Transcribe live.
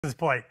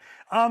plate.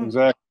 Um,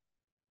 Exactly.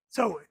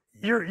 so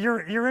you're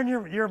in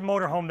your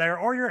motorhome there,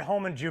 or you're at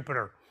home in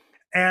Jupiter,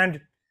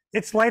 and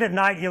it's late at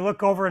night. You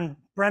look over and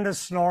Brenda's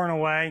snoring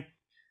away,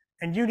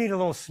 and you need a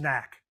little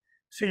snack.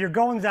 So you're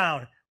going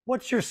down.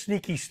 What's your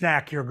sneaky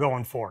snack you're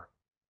going for?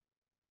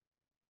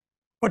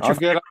 What's I'll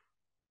your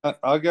get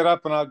I'll get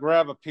up and I'll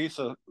grab a piece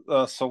of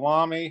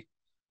salami,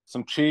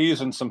 some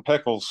cheese, and some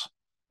pickles,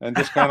 and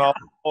just kind of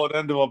pull it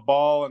into a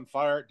ball and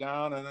fire it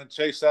down, and then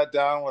chase that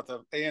down with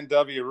a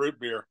A&W root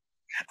beer.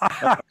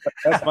 favorite?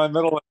 That's my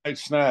middle of the night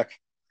snack.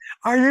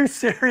 Are you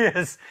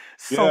serious?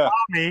 Yeah,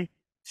 Salami,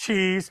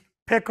 cheese,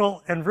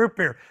 pickle, and root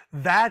beer.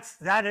 That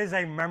is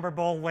a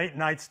memorable late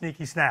night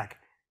sneaky snack.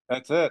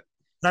 that's it.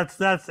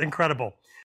 That's incredible.